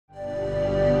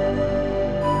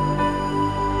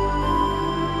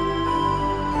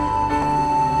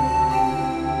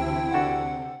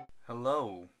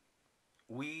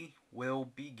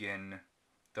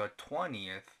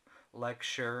20th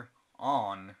lecture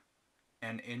on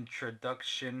an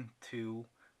introduction to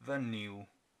the New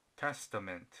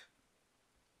Testament.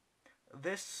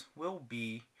 This will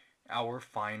be our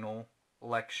final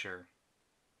lecture.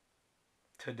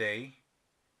 Today,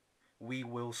 we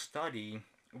will study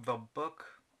the book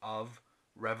of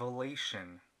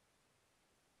Revelation.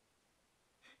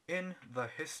 In the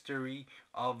history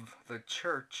of the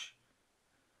church,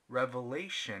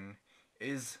 Revelation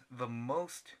is the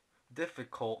most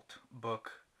difficult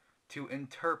book to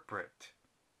interpret.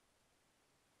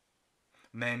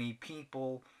 Many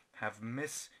people have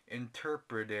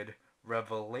misinterpreted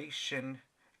Revelation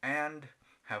and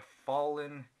have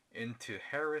fallen into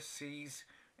heresies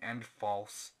and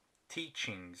false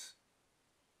teachings.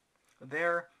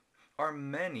 There are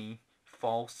many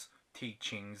false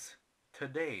teachings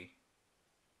today.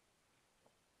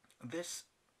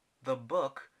 The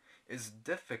book is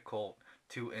difficult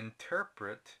to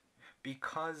interpret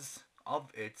because of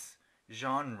its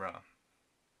genre.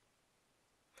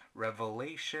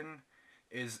 Revelation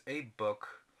is a book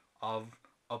of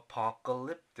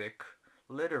apocalyptic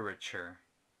literature.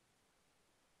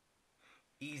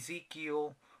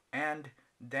 Ezekiel and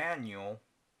Daniel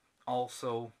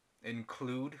also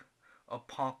include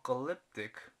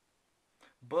apocalyptic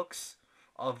books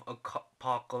of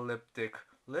apocalyptic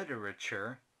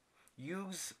literature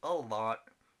use a lot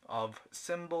of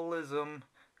symbolism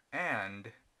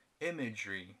and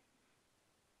imagery.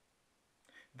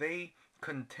 They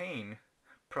contain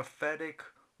prophetic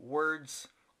words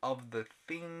of the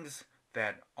things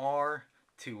that are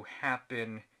to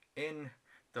happen in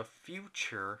the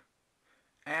future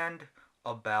and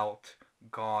about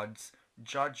God's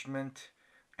judgment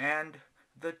and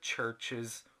the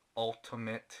church's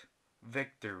ultimate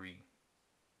victory.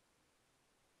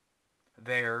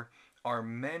 There are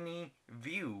many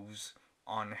views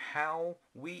on how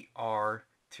we are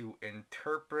to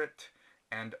interpret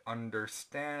and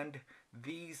understand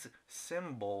these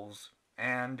symbols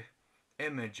and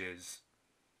images.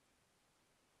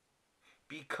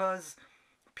 Because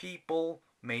people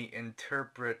may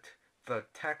interpret the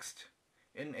text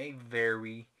in a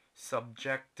very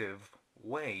subjective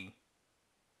way,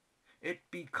 it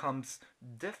becomes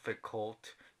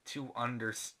difficult to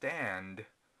understand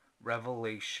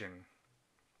Revelation.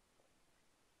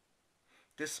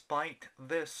 Despite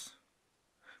this,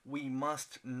 we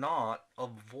must not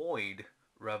avoid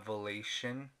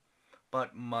Revelation,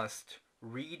 but must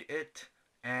read it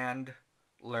and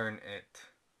learn it.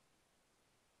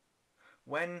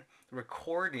 When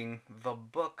recording the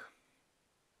book,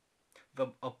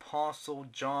 the Apostle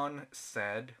John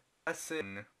said,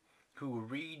 "Blessed who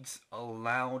reads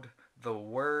aloud the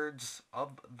words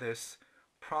of this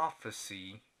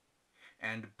prophecy,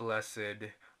 and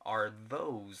blessed are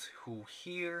those who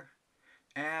hear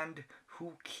and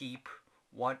who keep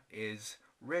what is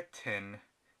written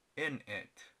in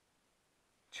it."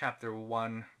 Chapter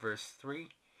 1, verse 3,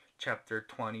 chapter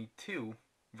 22,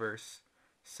 verse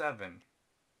 7.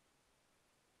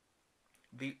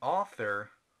 The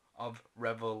author of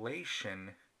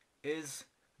Revelation is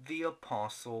the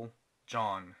Apostle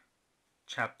John.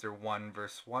 Chapter 1,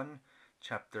 verse 1,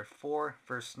 chapter 4,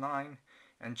 verse 9,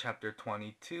 and chapter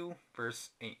 22,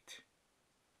 verse 8.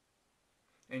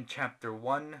 In chapter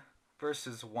 1,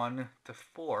 verses 1 to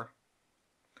 4,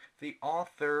 the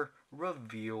author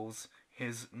reveals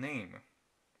his name.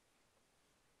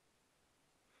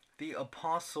 The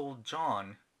Apostle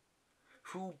John,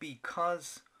 who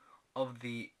because of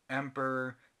the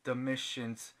Emperor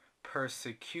Domitian's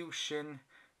persecution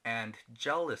and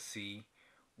jealousy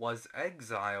was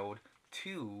exiled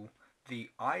to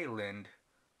the island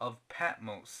of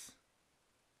Patmos,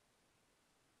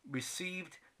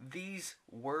 received these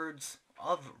words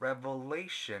of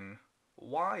revelation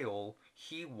while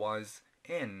he was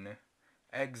in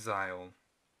exile.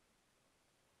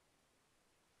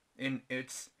 In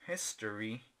its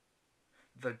history,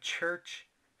 the church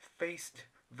faced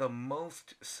the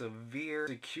most severe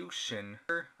persecution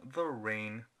under the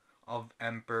reign of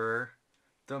Emperor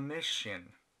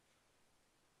Domitian.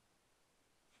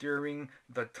 During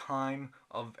the time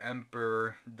of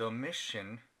Emperor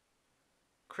Domitian,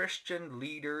 Christian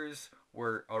leaders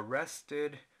were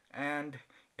arrested and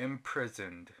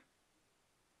imprisoned.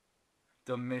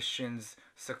 Domitian's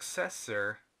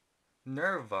successor,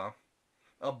 Nerva,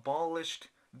 abolished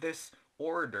this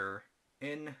order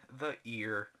in the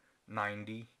year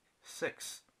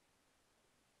 96.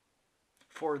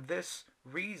 For this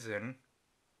reason,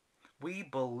 we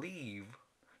believe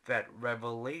that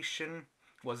Revelation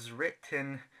was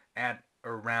written at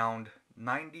around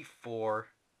 94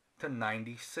 to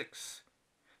 96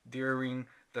 during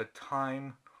the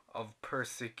time of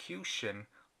persecution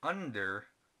under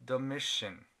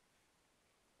Domitian.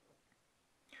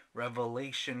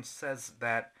 Revelation says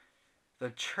that the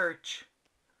church,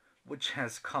 which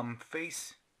has come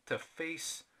face to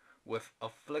face with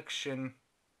affliction,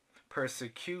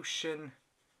 persecution,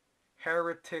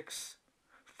 heretics,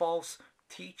 false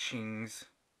teachings,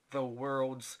 the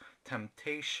world's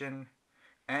temptation,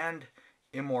 and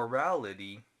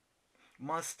immorality,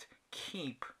 must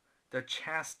keep the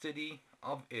chastity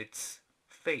of its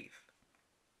faith.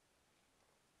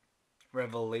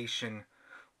 Revelation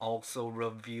also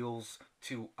reveals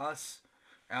to us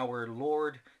our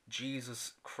Lord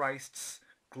Jesus Christ's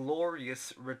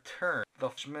glorious return, the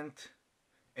judgment,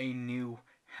 a new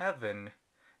heaven,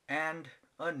 and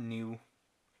a new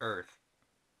earth.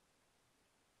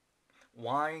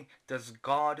 Why does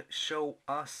God show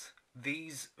us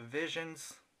these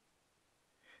visions?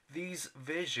 These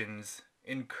visions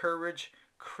encourage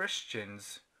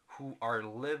Christians who are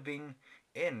living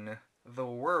in the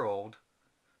world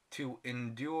to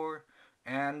endure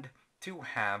and to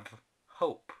have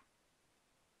hope.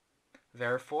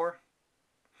 Therefore,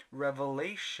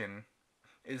 Revelation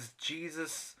is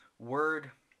Jesus'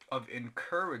 word of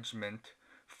encouragement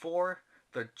for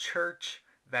the church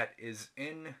that is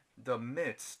in the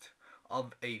midst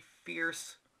of a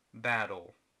fierce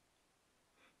battle.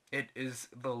 It is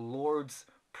the Lord's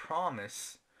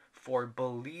promise for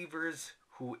believers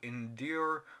who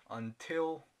endure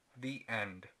until the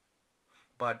end.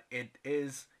 But it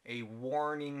is a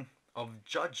warning of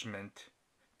judgment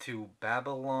to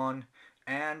Babylon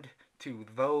and to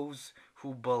those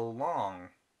who belong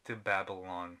to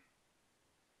Babylon.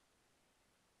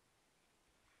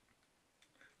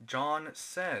 John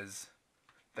says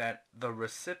that the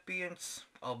recipients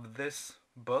of this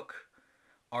book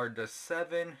are the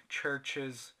 7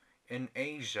 churches in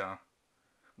Asia,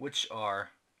 which are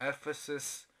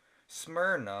Ephesus,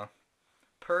 Smyrna,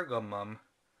 Pergamum,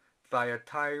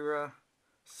 Thyatira,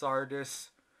 Sardis,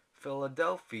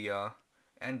 Philadelphia,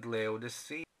 and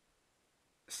Laodicea.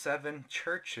 7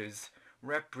 churches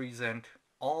represent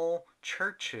all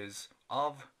churches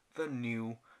of the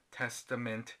New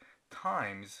Testament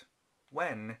times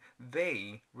when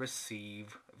they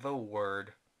receive the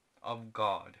Word of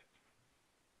God.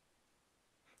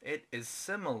 It is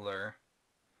similar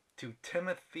to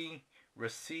Timothy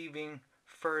receiving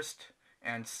 1st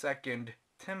and 2nd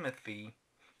Timothy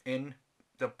in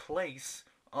the place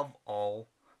of all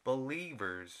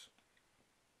believers.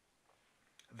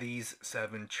 These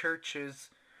 7 churches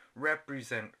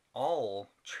represent all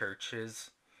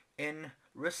churches in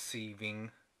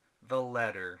receiving the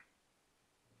letter.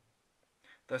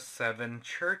 The 7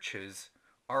 churches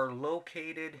are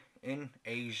located in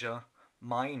Asia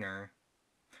Minor,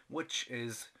 which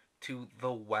is to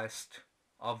the west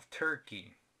of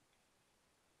Turkey.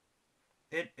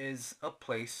 It is a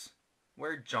place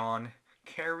where John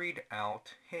carried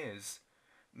out his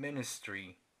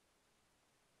ministry.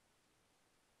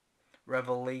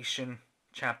 Revelation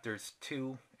chapters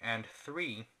 2 and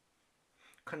 3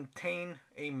 contain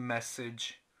a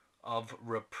message of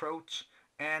reproach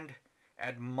and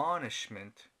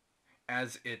admonishment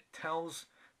as it tells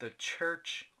the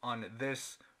church on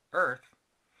this earth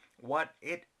what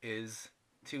it is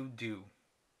to do.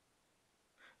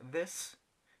 This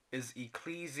is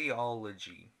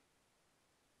ecclesiology.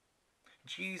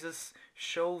 Jesus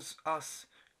shows us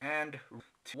and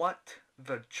what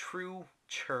the true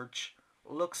church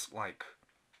looks like.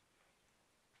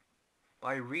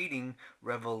 By reading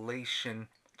Revelation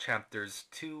chapters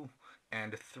 2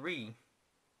 and 3,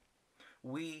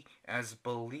 we as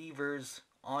believers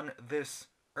on this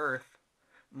earth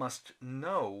must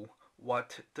know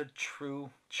what the true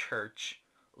church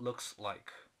looks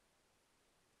like.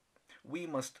 We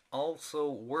must also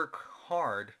work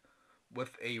hard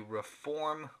with a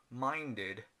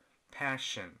reform-minded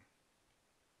passion.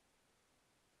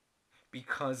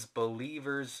 Because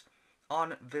believers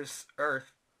on this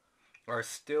earth are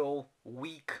still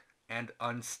weak and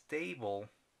unstable,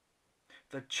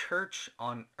 the church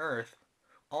on earth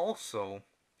also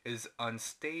is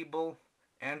unstable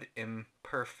and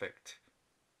imperfect.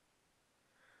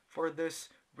 For this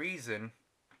reason,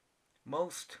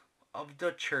 most of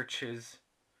the churches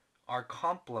are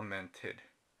complimented,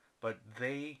 but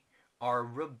they are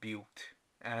rebuked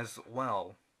as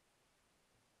well.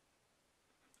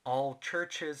 All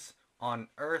churches on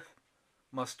earth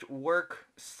must work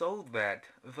so that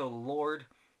the Lord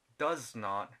does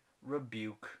not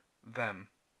rebuke them.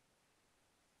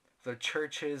 The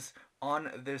churches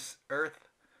on this earth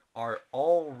are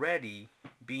already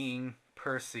being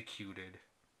persecuted.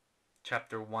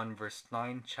 Chapter 1 verse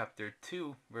 9, chapter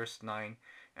 2 verse 9,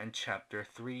 and chapter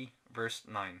 3, verse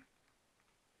 9.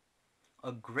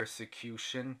 A great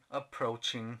persecution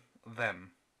approaching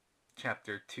them.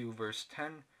 Chapter 2, verse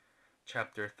 10,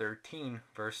 chapter 13,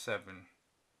 verse 7.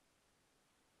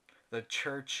 The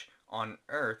church on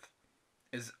earth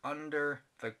is under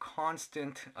the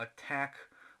constant attack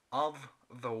of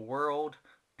the world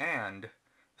and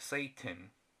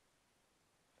Satan.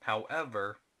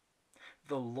 However,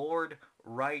 the Lord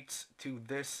writes to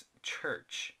this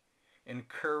church,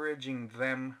 encouraging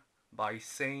them by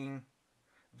saying,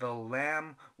 "The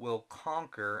Lamb will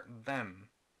conquer them,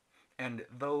 and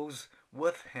those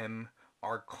with him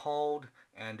are called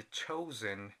and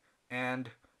chosen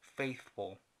and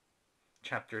faithful."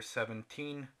 Chapter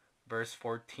 17, verse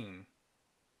 14.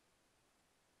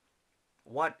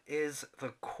 What is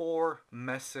the core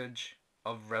message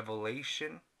of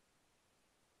Revelation?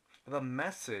 The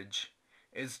message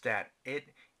is that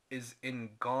it is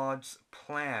in God's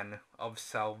plan of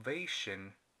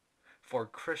salvation for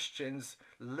Christians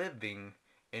living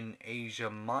in Asia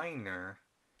Minor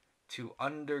to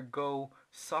undergo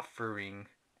suffering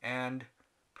and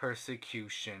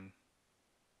persecution.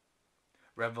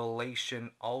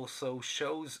 Revelation also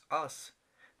shows us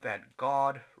that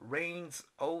God reigns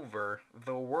over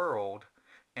the world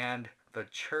and the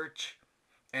church,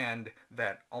 and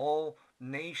that all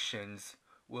nations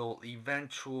will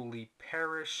eventually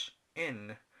perish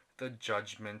in the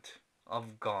judgment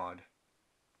of God.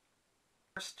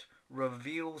 First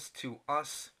reveals to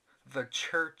us the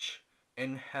church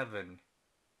in heaven.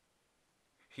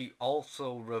 He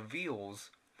also reveals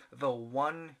the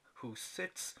one who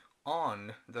sits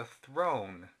on the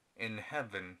throne in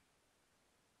heaven.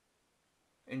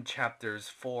 In chapters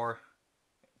 4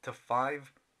 to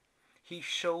 5, he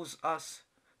shows us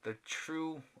the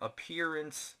true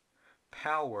appearance,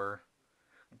 power,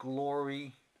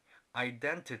 glory,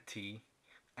 identity,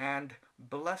 and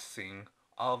blessing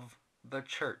of the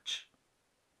church.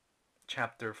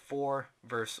 Chapter 4,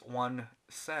 verse 1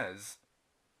 says,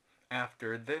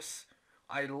 "After this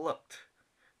I looked,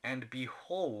 and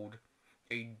behold,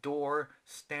 a door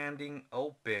standing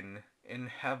open in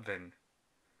heaven,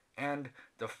 and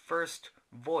the first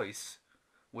voice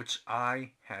which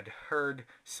I had heard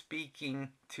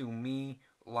speaking to me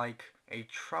like a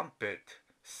trumpet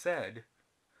said,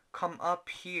 'Come up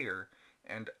here,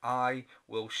 and I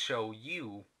will show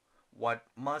you what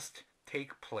must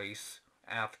take place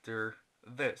after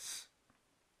this.'"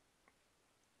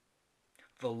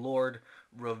 The Lord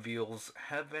reveals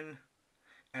heaven,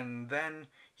 and then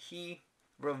he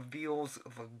reveals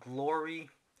the glory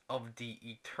of the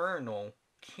eternal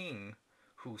King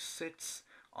who sits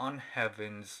on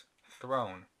heaven's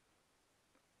throne.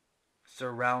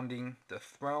 Surrounding the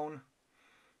throne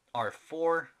are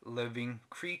 4 living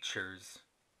creatures,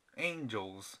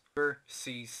 angels, who never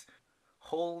cease,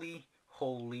 "Holy,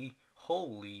 holy,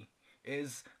 holy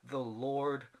is the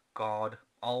Lord God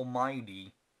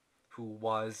Almighty, who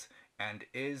was and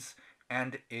is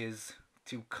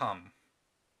to come."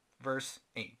 Verse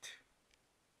 8.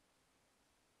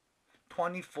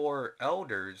 24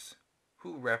 elders,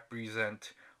 who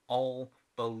represent all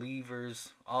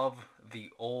believers of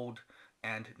the Old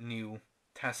and New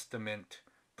Testament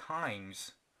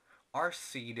times, are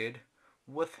seated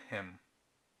with him.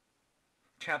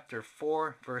 Chapter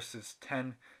 4, verses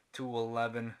 10 to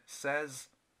 11 says,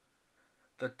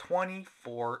 "The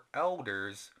 24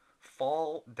 elders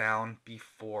fall down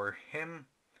before him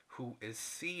who is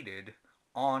seated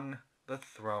on the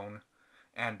throne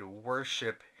and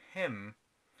worship him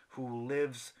who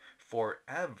lives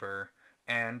forever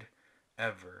and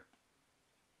ever.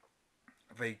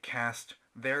 They cast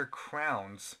their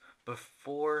crowns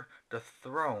before the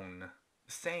throne,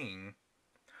 saying,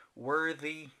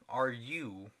 'Worthy are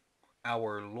you,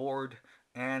 our Lord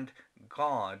and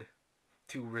God,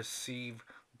 to receive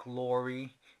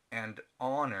glory and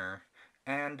honor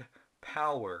and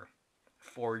power,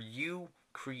 for you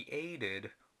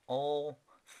created all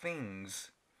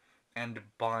things,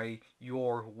 and by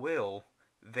your will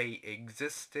they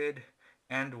existed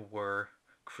and were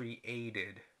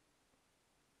created.'"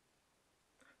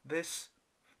 This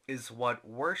is what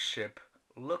worship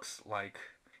looks like.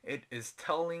 It is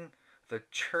telling the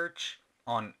church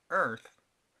on earth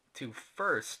to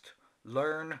first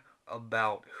learn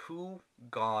about who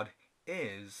God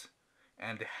is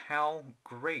and how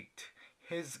great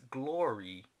his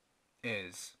glory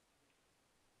is.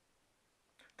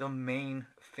 The main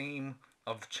theme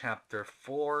of chapter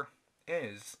 4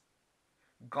 is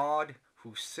God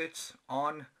who sits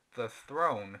on the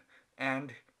throne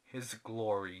and his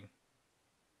glory.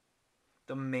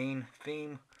 The main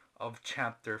theme of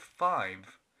chapter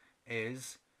 5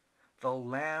 is the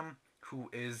Lamb who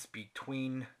is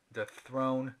between the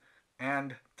throne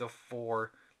and the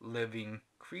four living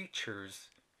creatures,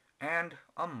 and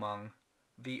among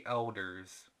the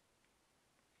elders.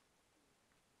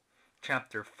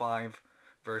 Chapter 5,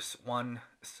 verse 1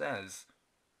 says,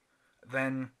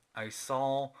 Then I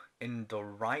saw in the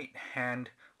right hand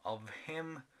of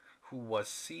him who was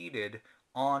seated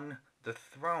on the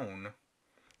throne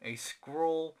a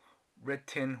scroll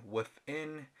written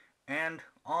within and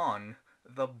on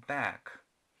the back,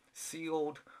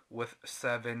 sealed with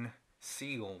 7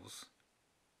 seals.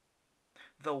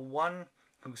 The one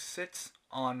who sits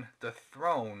on the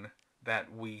throne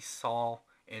that we saw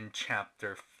in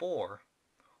chapter 4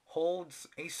 holds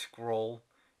a scroll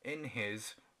in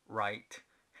his right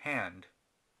hand.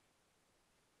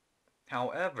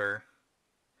 However,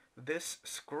 this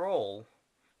scroll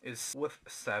is with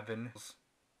 7 seals.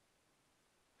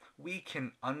 We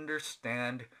can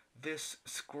understand this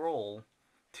scroll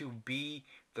to be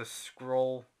the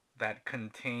scroll that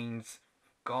contains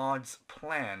God's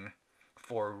plan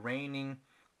for reigning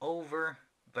over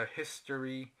the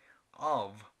history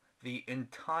of the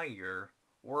entire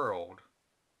world.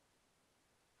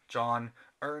 John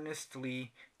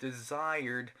earnestly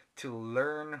desired to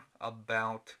learn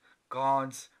about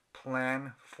God's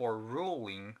plan for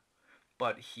ruling,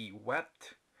 but he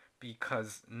wept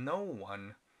because no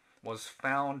one was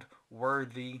found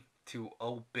worthy to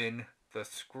open the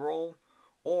scroll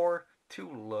or to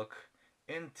look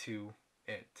into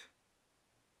it.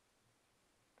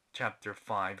 Chapter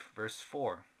 5, verse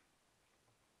 4.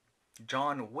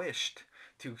 John wished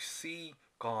to see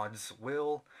God's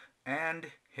will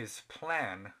and his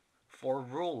plan for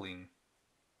ruling.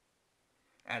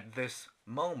 At this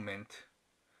moment,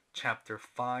 chapter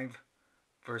 5,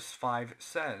 verse 5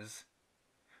 says,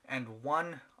 And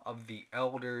one of the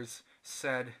elders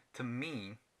said to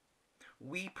me,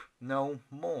 Weep no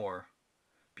more.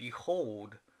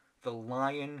 Behold, the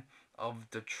Lion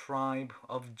of the tribe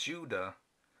of Judah,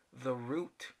 the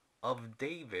Root of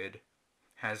David,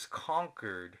 has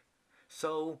conquered,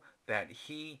 so that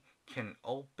he can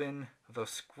open the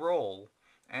scroll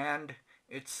and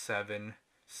its 7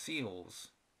 seals.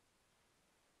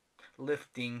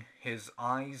 Lifting his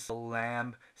eyes, the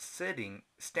Lamb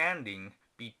standing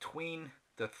between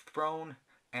the throne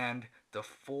and the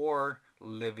 4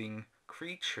 living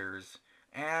creatures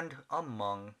and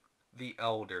among the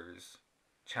elders.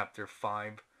 Chapter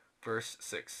 5, verse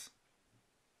 6.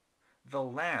 The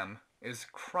Lamb is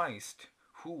Christ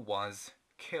who was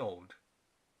killed.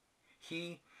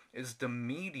 He is the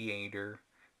mediator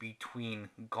between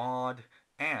God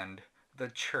and the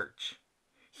church.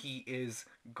 He is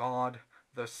God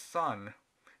the Son,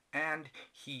 and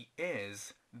he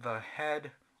is the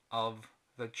head of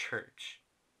the church.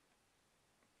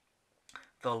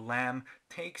 The Lamb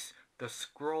takes the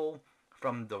scroll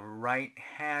from the right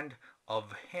hand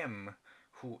of him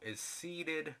who is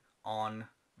seated on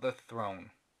the throne.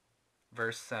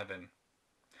 Verse 7.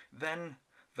 Then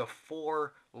the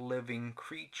 4 living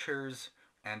creatures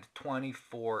and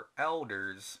 24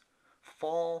 elders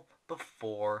fall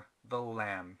before the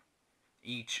Lamb,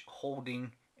 each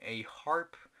holding a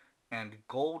harp and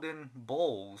golden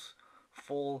bowls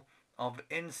full of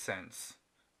incense,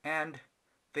 and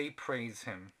they praise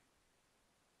him.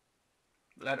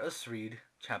 Let us read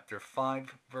chapter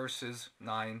 5, verses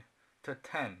 9 to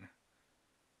 10.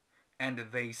 And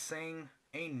they sang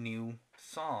a new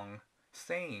song,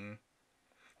 saying,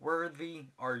 Worthy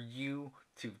are you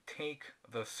to take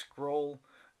the scroll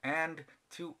and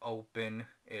to open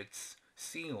its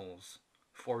seals,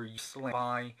 for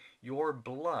by your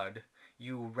blood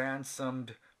you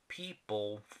ransomed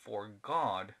people for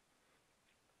God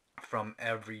from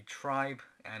every tribe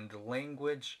and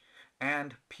language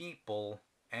and people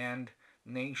and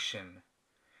nation,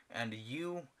 and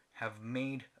you have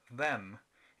made them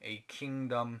a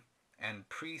kingdom and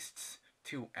priests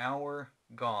to our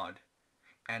God,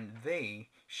 and they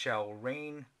shall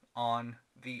reign on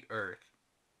the earth.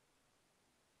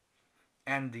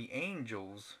 And the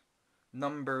angels,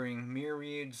 numbering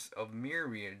myriads of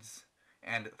myriads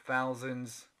and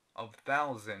thousands of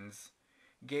thousands,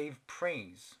 gave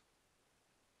praise.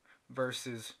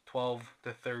 Verses 12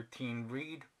 to 13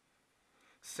 read,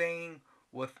 saying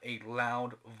with a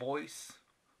loud voice,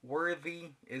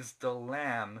 Worthy is the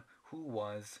Lamb who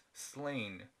was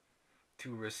slain,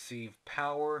 to receive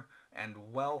power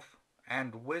and wealth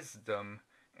and wisdom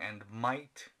and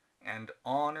might and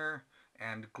honor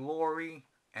and glory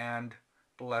and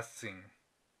blessing.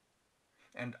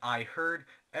 And I heard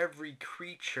every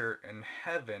creature in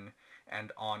heaven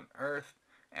and on earth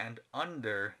and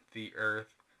under the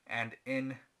earth and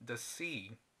in the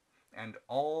sea, and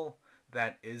all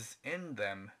that is in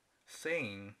them,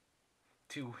 saying,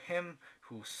 To him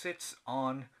who sits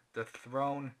on the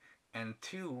throne and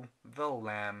to the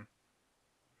Lamb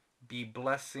be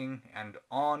blessing and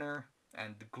honor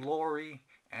and glory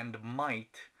and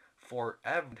might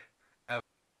forever.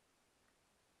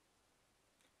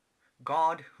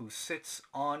 God who sits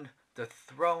on the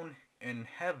throne in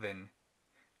heaven,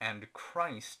 and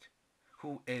Christ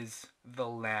who is the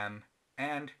Lamb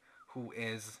and who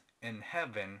is in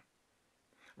heaven,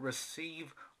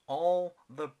 receive all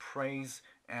the praise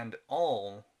and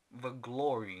all the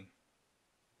glory.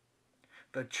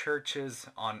 The churches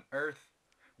on earth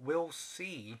will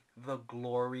see the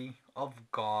glory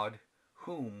of God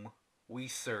whom we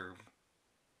serve.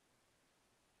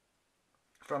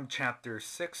 From chapter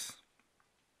 6,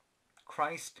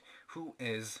 Christ, who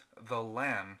is the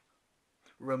Lamb,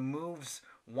 removes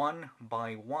one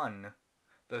by one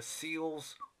the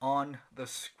seals on the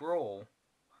scroll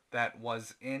that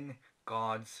was in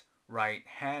God's right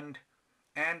hand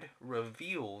and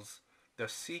reveals the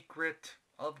secret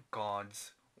of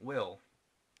God's will.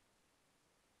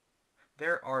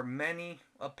 There are many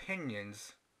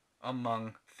opinions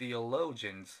among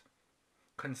theologians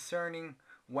concerning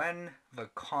when the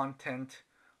content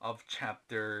of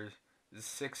chapter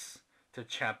 6 to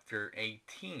chapter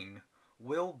 18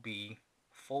 will be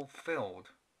fulfilled.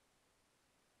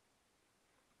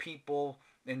 People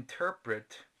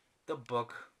interpret the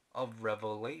book of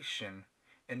Revelation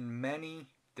in many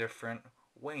different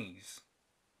ways.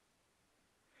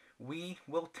 We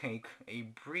will take a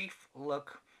brief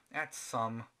look at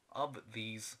some of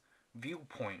these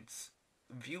viewpoints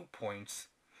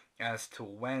as to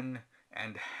when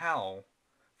and how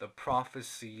the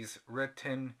prophecies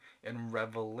written in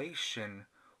Revelation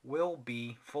will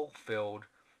be fulfilled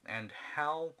and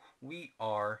how we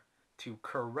are to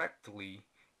correctly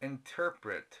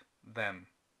interpret them.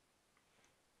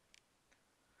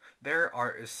 There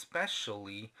are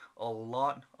especially a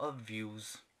lot of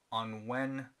views on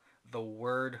when the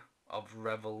word of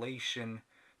Revelation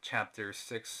chapter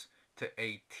 6 to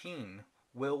 18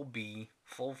 will be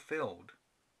fulfilled.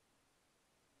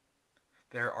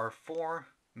 There are four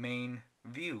main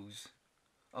views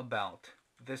about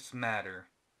this matter.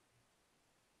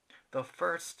 The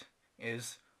first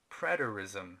is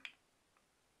preterism.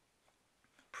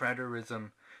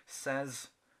 Preterism says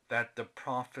that the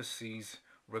prophecies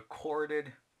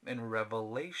recorded in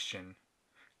Revelation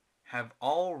have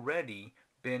already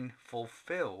been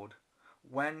fulfilled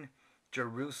when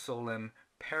Jerusalem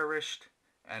perished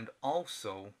and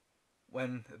also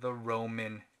when the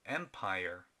Roman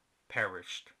Empire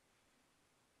perished.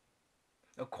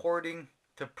 According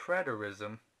to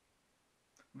preterism,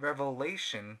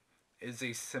 Revelation is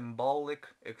a symbolic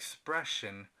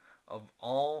expression of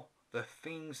all the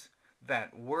things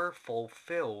that were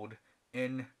fulfilled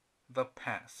in the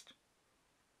past.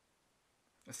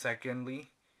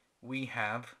 Secondly, we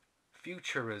have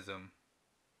futurism.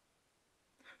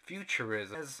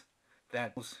 Futurism says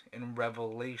that in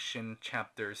Revelation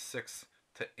chapter 6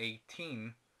 to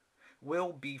 18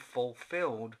 will be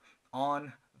fulfilled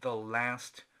on the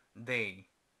last day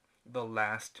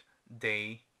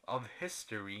of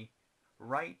history,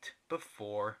 right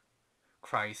before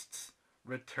Christ's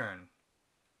return.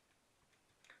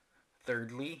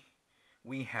 Thirdly,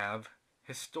 we have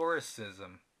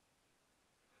historicism.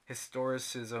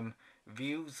 Historicism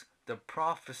views the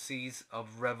prophecies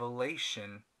of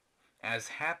Revelation as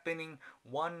happening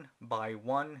one by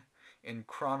one in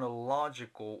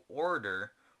chronological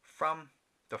order from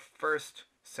the 1st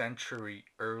century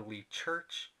early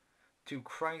church to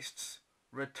Christ's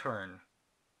return.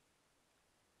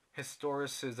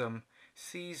 Historicism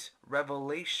sees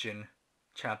Revelation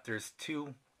chapters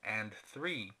 2 and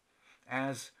 3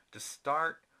 as the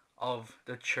start of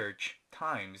the church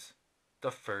times, the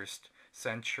 1st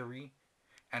century,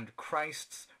 and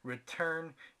Christ's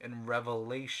return in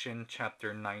Revelation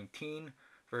chapter 19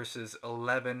 verses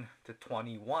 11 to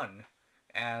 21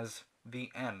 as the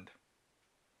end.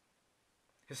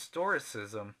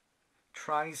 Historicism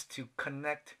tries to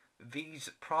connect these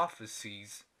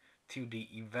prophecies to the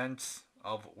events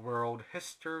of world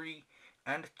history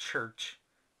and church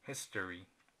history.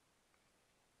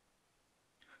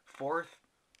 Fourth,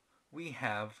 we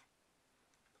have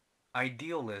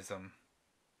idealism.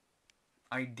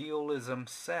 Idealism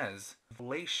says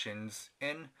revelations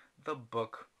in the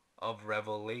book of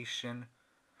Revelation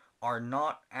are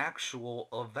not actual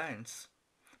events,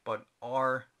 but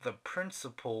are the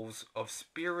principles of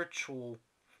spiritual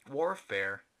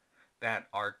warfare that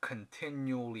are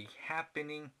continually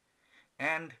happening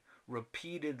and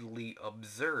repeatedly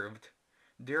observed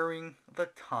during the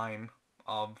time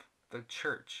of the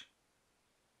church.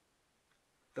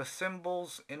 The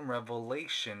symbols in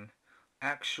Revelation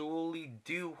actually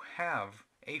do have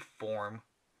a form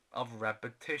of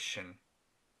repetition.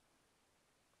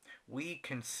 We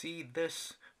can see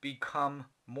this become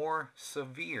more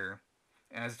severe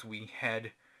as we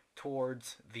head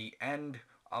towards the end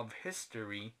of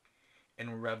history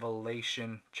in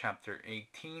Revelation chapter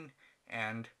 18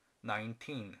 and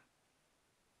 19.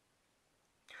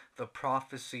 The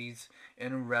prophecies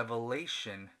in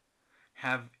Revelation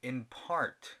have in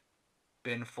part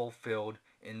been fulfilled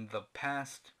in the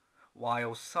past,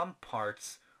 while some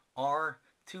parts are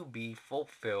to be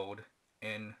fulfilled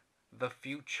in the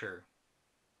future.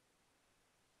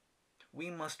 We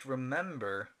must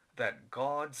remember that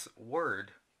God's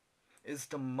Word is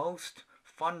the most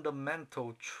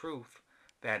fundamental truth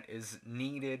that is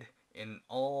needed in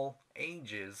all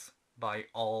ages by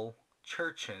all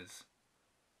churches.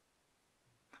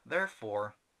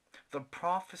 Therefore, the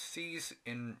prophecies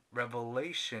in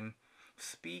Revelation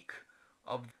speak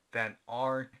of that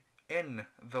are in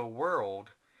the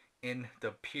world in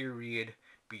the period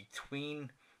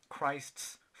between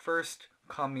Christ's first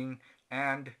coming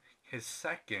and his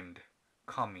second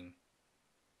coming.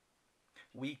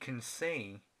 We can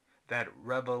say that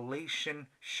Revelation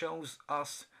shows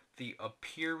us the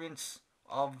appearance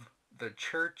of the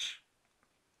church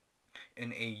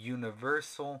in a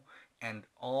universal and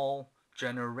all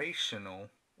generational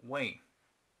way.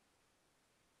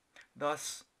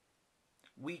 Thus,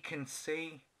 we can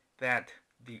say that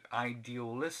the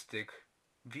idealistic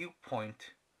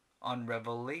viewpoint on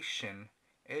Revelation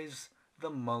is the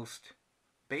most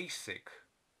basic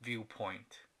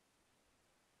viewpoint.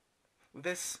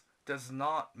 This does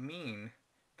not mean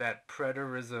that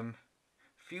preterism,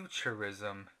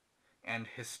 futurism, and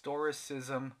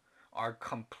historicism are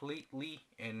completely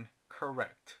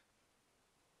incorrect.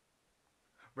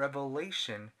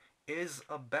 Revelation is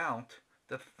about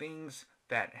the things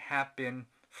that happen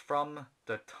from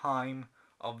the time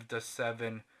of the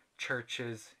 7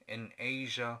 churches in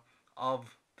Asia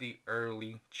of the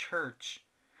early church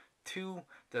to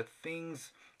the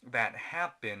things that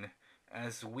happen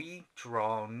as we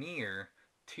draw near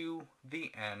to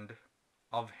the end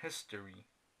of history.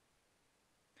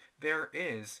 There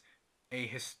is a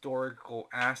historical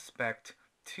aspect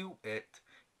to it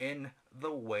in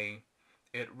the way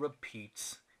it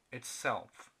repeats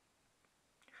itself.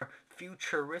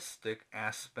 Futuristic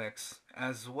aspects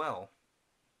as well.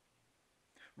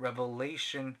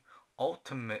 Revelation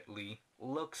ultimately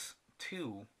looks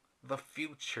to the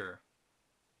future.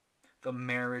 The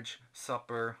marriage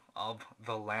supper of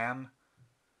the Lamb,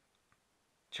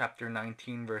 chapter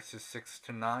 19, verses 6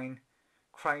 to 9,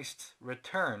 Christ's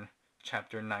return,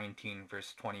 chapter 19,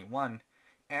 verse 21,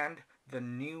 and the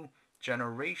new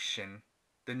generation,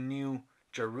 the new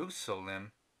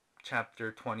Jerusalem,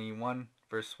 chapter 21,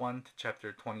 verse 1 to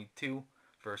chapter 22,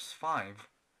 verse 5,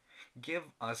 give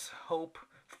us hope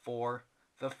for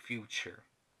the future.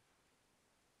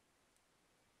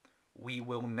 We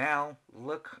will now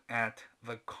look at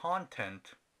the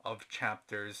content of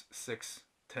chapters 6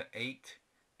 to 8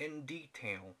 in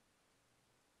detail.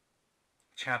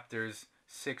 Chapters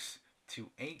 6 to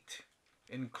 8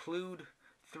 include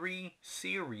 3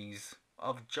 series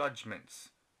of judgments: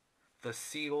 the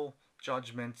seal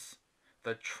judgments,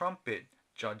 the trumpet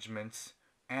judgments,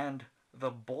 and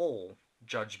the bowl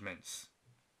judgments.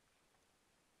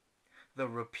 The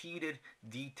repeated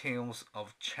details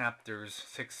of chapters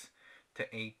 6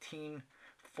 to 18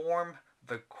 form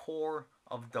the core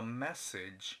of the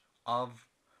message of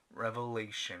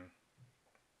Revelation.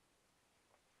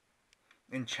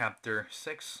 In chapter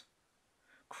 6,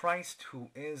 Christ, who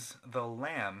is the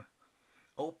Lamb,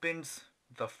 opens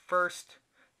the first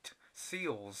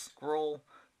seal scroll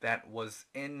that was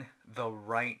in the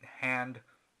right hand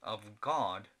of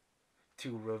God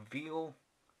to reveal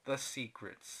the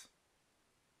secrets.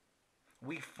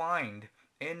 We find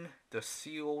in the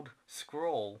sealed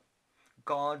scroll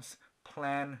God's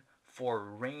plan for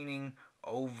reigning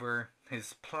over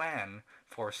his plan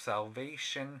for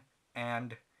salvation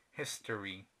and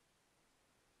history.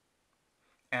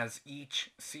 As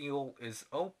each seal is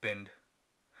opened,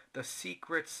 the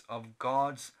secrets of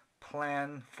God's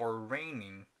plan for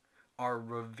reigning are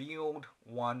revealed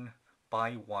one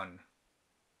by one.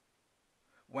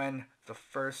 When the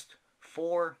first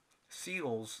 4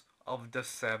 seals of the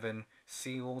 7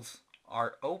 seals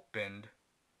are opened,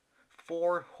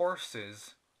 4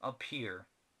 horses appear.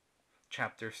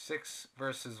 Chapter 6,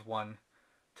 verses 1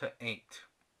 to 8.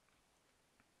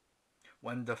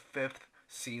 When the 5th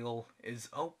seal is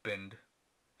opened,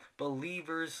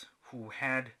 believers who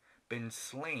had been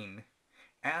slain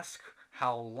ask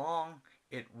how long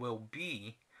it will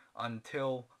be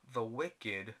until the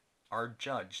wicked are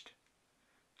judged.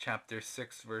 Chapter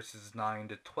 6 verses 9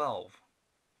 to 12.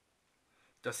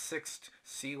 The sixth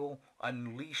seal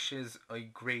unleashes a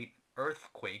great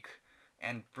earthquake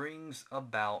and brings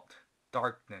about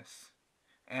darkness,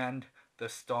 and the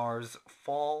stars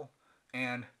fall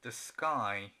and the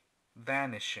sky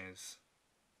vanishes.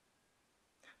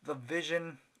 The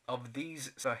vision of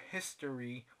these the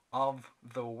history of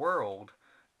the world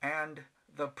and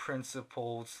the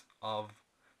principles of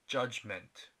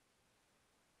judgment.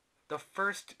 The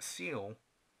first seal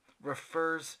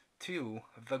refers to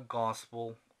the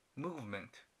gospel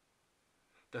movement.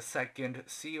 The second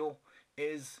seal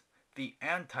is the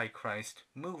Antichrist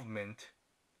movement,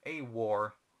 a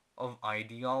war of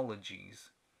ideologies.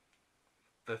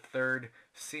 The third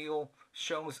seal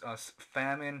shows us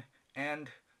famine and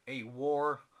a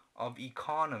war of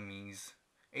economies,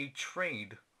 a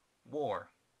trade war.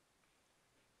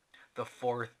 The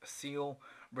fourth seal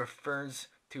refers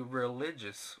to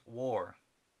religious war.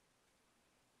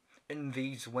 In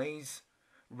these ways,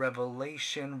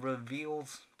 Revelation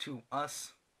reveals to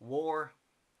us war,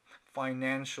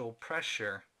 financial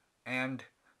pressure, and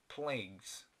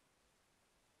plagues.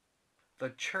 The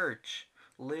church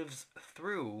lives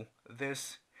through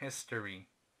this history.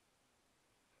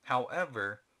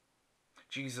 However,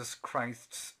 Jesus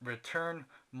Christ's return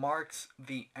marks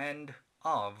the end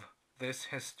of this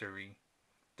history,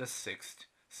 the sixth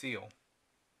seal.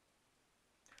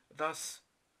 Thus,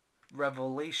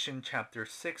 Revelation chapter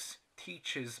 6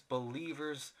 teaches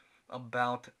believers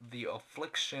about the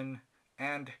affliction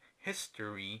and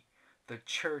history the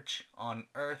church on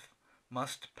earth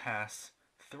must pass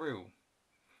through,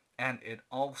 and it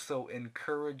also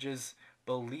encourages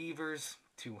believers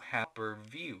to have a proper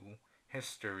view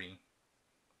history.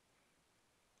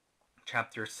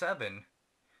 Chapter 7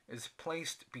 is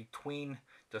placed between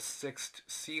the sixth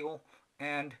seal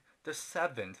and the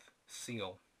seventh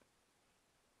seal.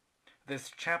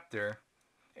 This chapter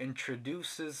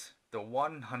introduces the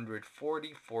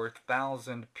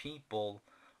 144,000 people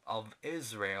of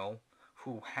Israel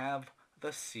who have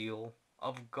the seal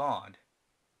of God.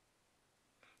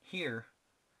 Here,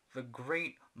 the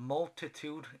great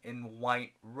multitude in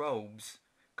white robes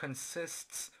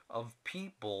consists of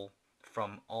people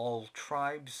from all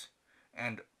tribes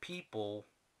and people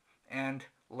and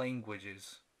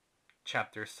languages.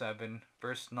 Chapter 7,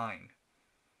 verse 9.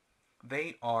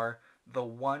 They are the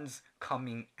ones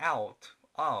coming out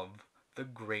of the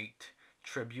great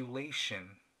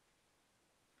tribulation.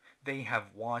 They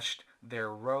have washed their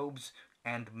robes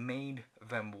and made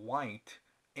them white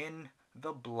in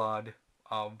the blood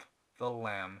of the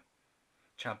Lamb.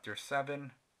 Chapter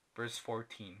 7, verse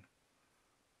 14.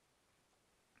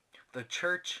 The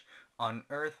church on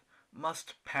earth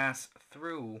must pass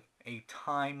through a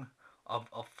time of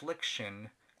affliction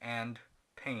and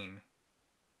pain.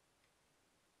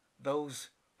 Those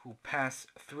who pass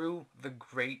through the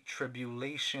great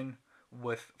tribulation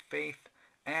with faith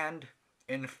and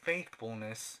in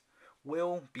faithfulness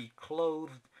will be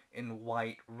clothed in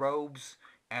white robes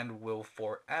and will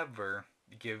forever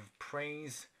give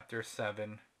praise. Chapter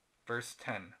 7, verse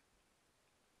 10.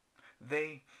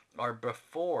 They are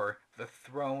before the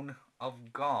throne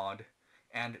of God,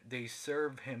 and they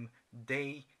serve him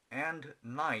day and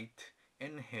night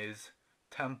in his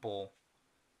temple.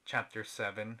 Chapter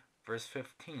 7, verse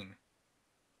 15.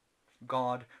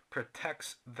 God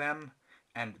protects them,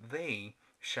 and they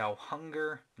shall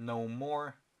hunger no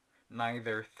more,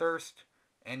 neither thirst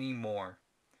any more.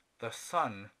 The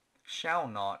sun shall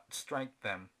not strike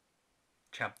them.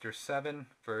 Chapter 7,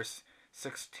 verse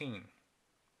 16.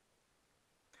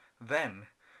 Then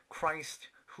Christ,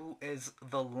 who is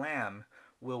the Lamb,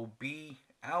 will be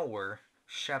our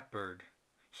shepherd.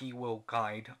 He will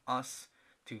guide us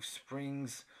to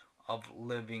springs of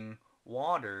living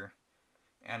water,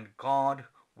 and God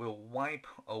will wipe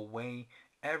away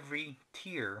every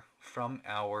tear from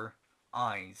our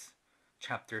eyes.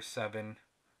 Chapter 7,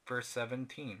 verse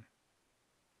 17.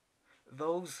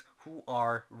 Those who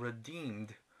are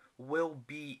redeemed will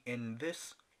be in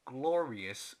this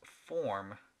glorious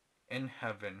form in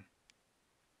heaven.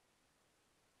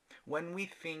 When we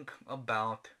think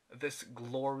about this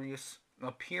glorious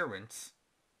appearance,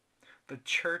 the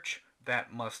church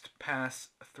that must pass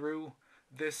through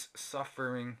this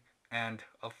suffering and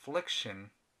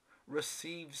affliction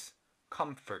receives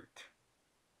comfort.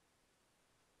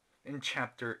 In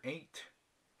chapter 8,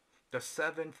 the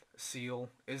seventh seal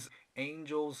is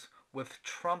angels with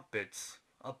trumpets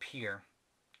appear.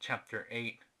 Chapter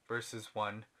 8, verses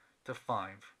 1 to 5.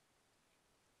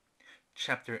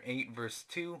 Chapter 8, verse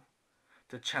 2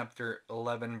 to chapter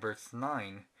 11, verse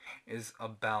 9 is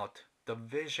about the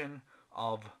vision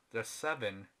of the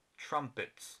seven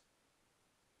trumpets.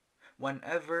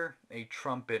 Whenever a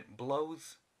trumpet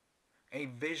blows, a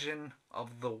vision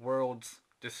of the world's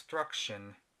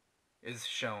destruction is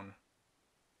shown.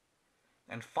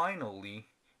 And finally,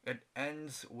 it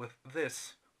ends with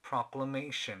this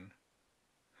proclamation: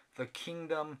 the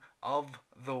kingdom of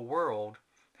the world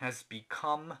has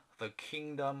become the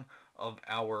kingdom of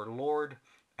our Lord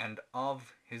and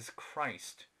of his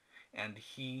Christ, and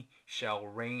he shall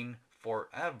reign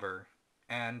forever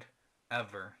and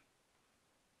ever.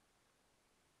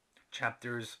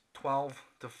 Chapters 12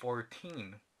 to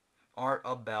 14 are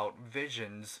about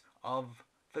visions of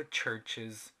the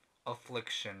church's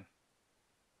affliction.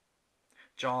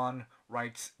 John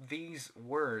writes these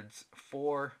words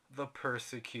for the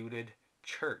persecuted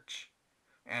church,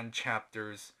 and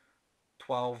chapters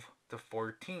 12 to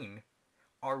 14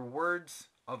 are words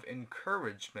of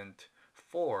encouragement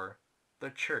for the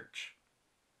church.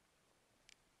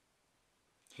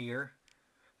 Here,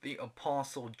 the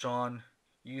Apostle John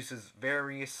uses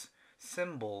various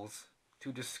symbols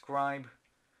to describe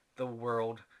the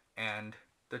world and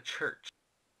the church.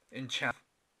 In chapter,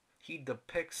 he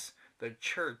depicts the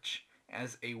church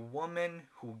as a woman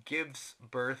who gives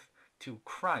birth to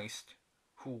Christ,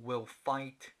 who will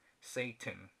fight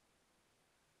Satan.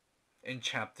 In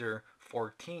chapter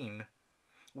 14,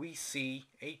 we see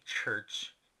a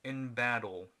church in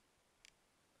battle.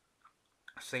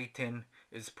 Satan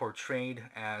is portrayed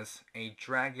as a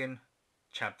dragon,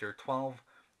 chapter 12,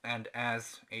 and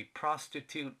as a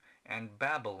prostitute and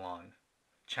Babylon,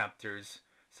 chapters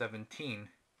 17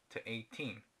 to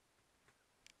 18.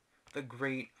 The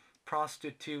great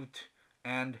prostitute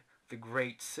and the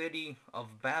great city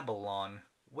of Babylon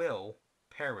will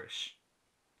perish,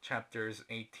 chapters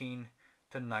 18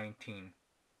 to 19.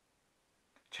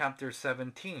 Chapter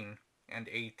 17 and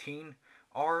 18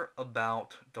 are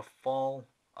about the fall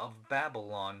of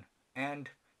Babylon and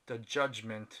the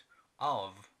judgment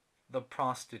of the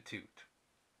prostitute.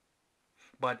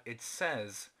 But it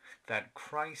says that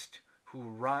Christ, who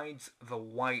rides the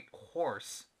white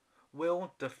horse,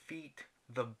 will defeat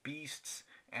the beasts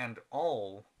and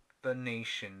all the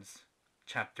nations.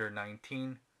 Chapter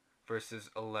 19, verses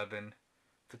 11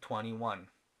 to 21.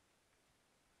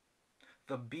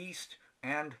 The beast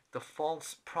and the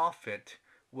false prophet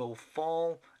will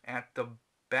fall at the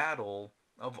battle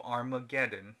of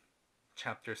Armageddon,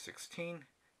 chapter 16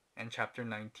 and chapter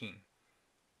 19.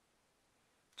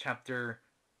 Chapter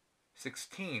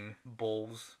 16,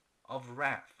 Bowls of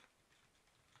Wrath.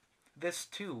 This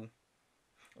too,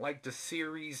 like the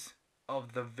series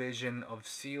of the vision of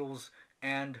seals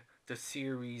and the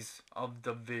series of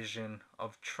the vision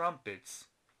of trumpets,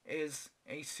 is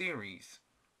a series.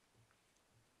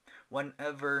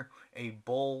 Whenever a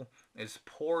bowl is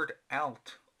poured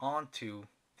out onto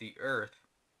the earth,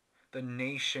 the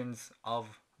nations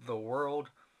of the world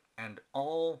and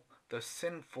all the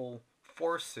sinful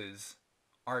forces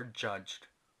are judged.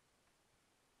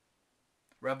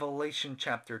 Revelation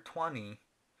chapter 20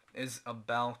 is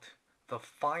about the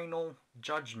final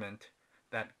judgment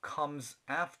that comes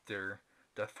after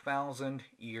the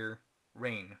 1,000-year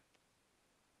reign.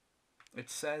 It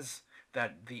says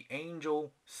that the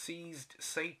angel seized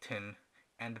Satan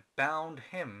and bound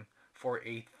him for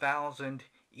 1,000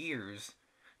 years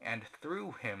and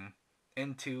threw him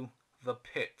into the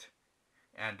pit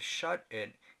and shut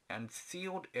it and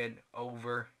sealed it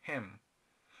over him,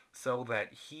 so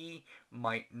that he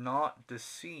might not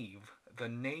deceive the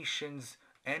nations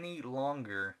any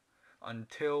longer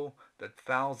until the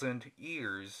 1,000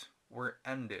 years were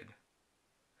ended.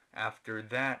 After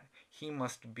that, he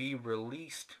must be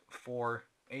released for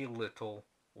a little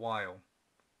while.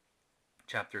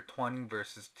 Chapter 20,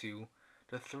 verses 2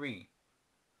 to 3.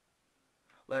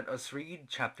 Let us read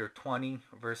chapter 20,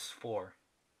 verse 4.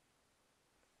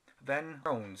 Then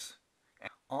thrones,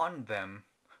 and on them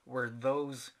were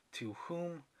those to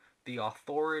whom the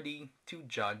authority to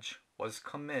judge was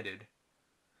committed.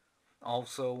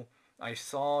 Also, I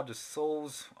saw the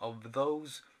souls of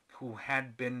those who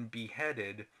had been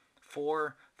beheaded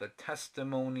for the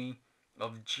testimony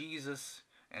of Jesus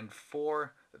and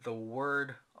for the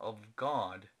word of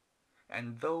God,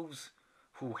 and those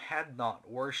who had not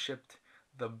worshipped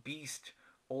the beast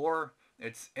or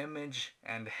its image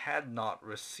and had not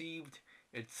received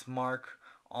its mark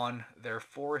on their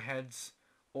foreheads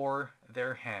or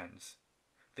their hands.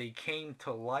 They came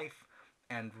to life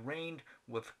and reigned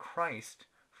with Christ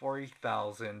for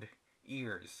 1,000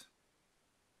 years.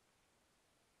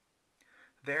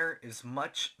 There is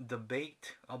much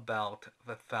debate about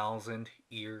the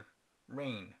 1,000-year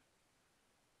reign.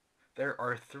 there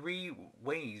are three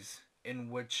ways in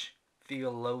which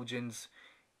theologians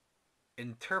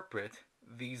interpret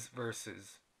these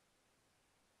verses.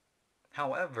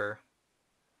 However,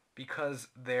 because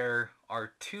there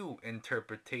are two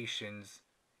interpretations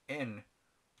in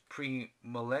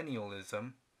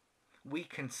premillennialism, we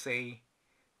can say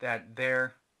that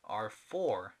there are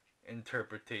four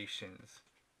interpretations.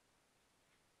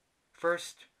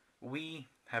 First, we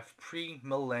have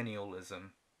premillennialism.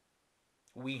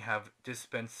 We have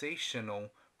dispensational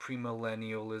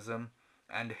premillennialism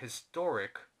and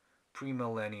historic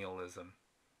premillennialism.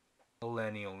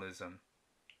 Millennialism.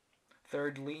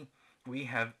 Thirdly, we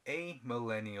have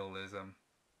amillennialism.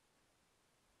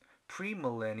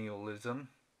 Premillennialism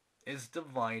is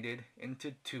divided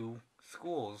into two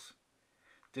schools: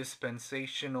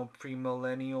 dispensational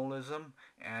premillennialism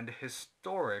and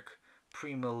historic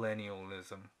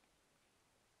premillennialism.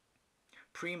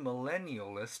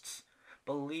 Premillennialists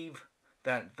believe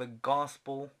that the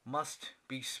gospel must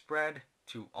be spread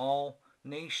to all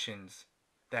nations,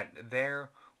 that there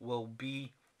will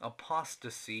be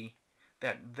apostasy,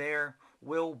 that there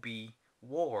will be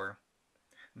war,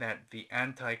 that the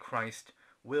Antichrist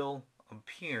will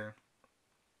appear,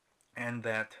 and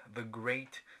that the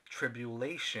Great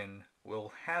Tribulation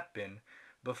will happen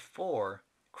before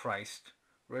Christ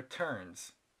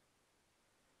returns.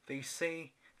 They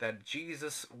say that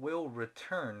Jesus will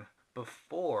return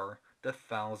before the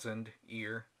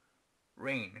 1,000-year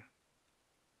reign.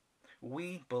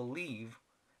 We believe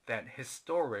that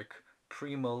historic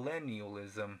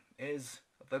premillennialism is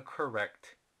the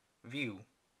correct view.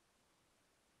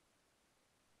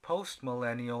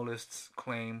 Postmillennialists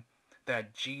claim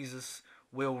that Jesus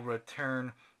will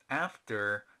return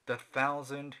after the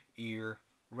 1,000-year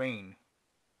reign.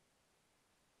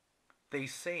 They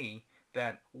say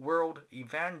that world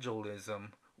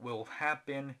evangelism will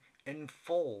happen in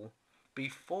full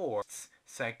before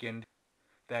second,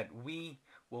 that we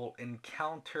will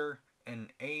encounter an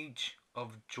age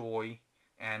of joy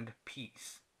and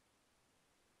peace.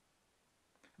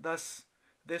 Thus,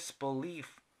 this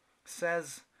belief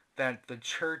says that the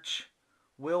church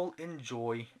will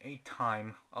enjoy a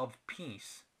time of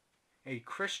peace, a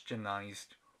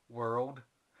Christianized world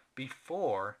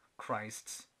before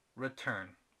Christ's return.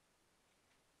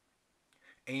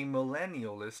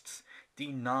 Amillennialists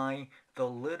deny the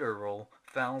literal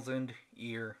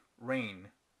 1,000-year reign,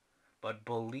 but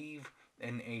believe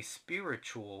in a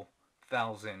spiritual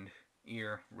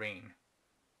 1,000-year reign.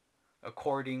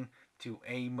 According to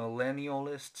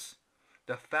amillennialists,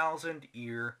 the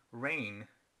 1,000-year reign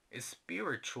is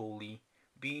spiritually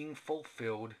being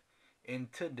fulfilled in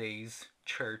today's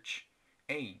church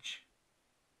age.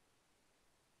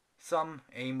 Some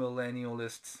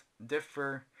amillennialists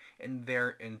differ in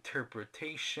their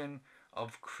interpretation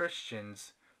of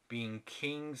Christians being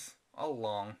kings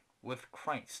along with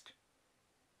Christ.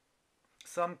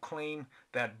 Some claim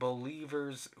that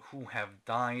believers who have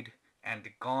died and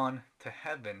gone to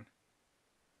heaven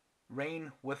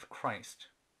reign with Christ.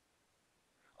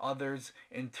 Others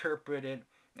interpret it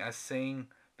as saying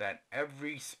that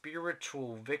every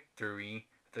spiritual victory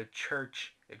the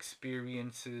church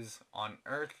experiences on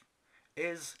earth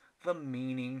is the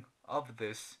meaning of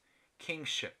this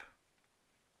kingship.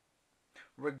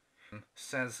 Regarding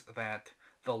says that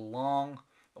the long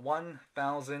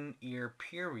 1,000-year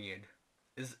period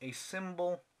is a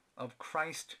symbol of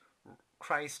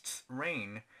Christ's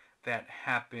reign that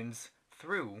happens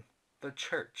through the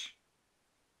church.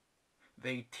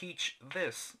 They teach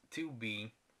this to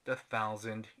be the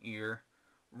 1,000-year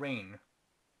reign.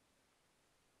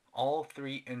 All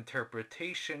three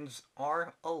interpretations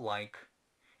are alike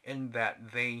in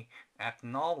that they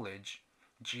acknowledge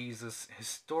Jesus'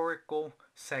 historical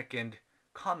second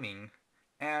coming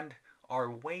and are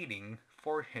waiting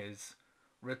for his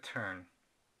return.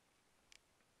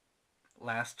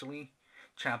 Lastly,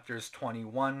 chapters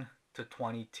 21 to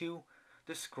 22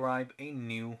 describe a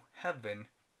new heaven,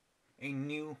 a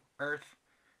new earth,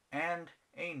 and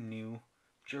a new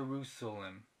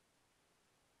Jerusalem.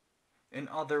 In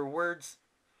other words,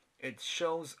 it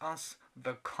shows us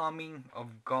the coming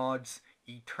of God's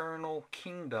eternal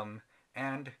kingdom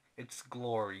and its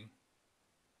glory.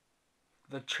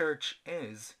 The church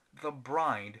is the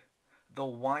bride, the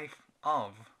wife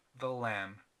of the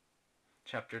Lamb.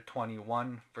 Chapter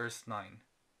 21, verse 9.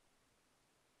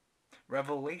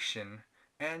 Revelation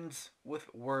ends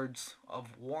with words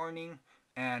of warning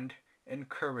and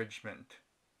encouragement.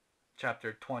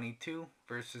 Chapter 22,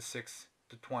 verses 6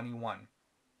 to 21.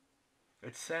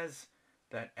 It says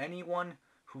that anyone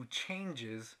who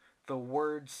changes the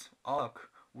words of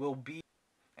will be,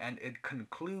 and it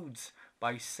concludes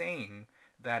by saying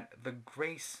that the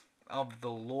grace of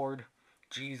the Lord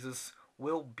Jesus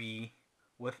will be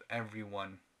with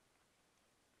everyone.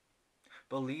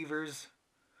 Believers,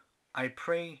 I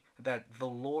pray that the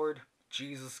Lord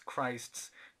Jesus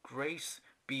Christ's grace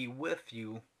be with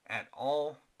you at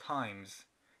all times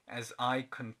as I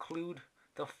conclude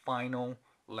the final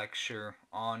lecture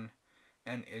on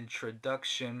an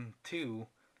introduction to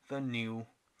the New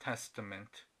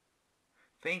Testament.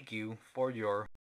 Thank you for your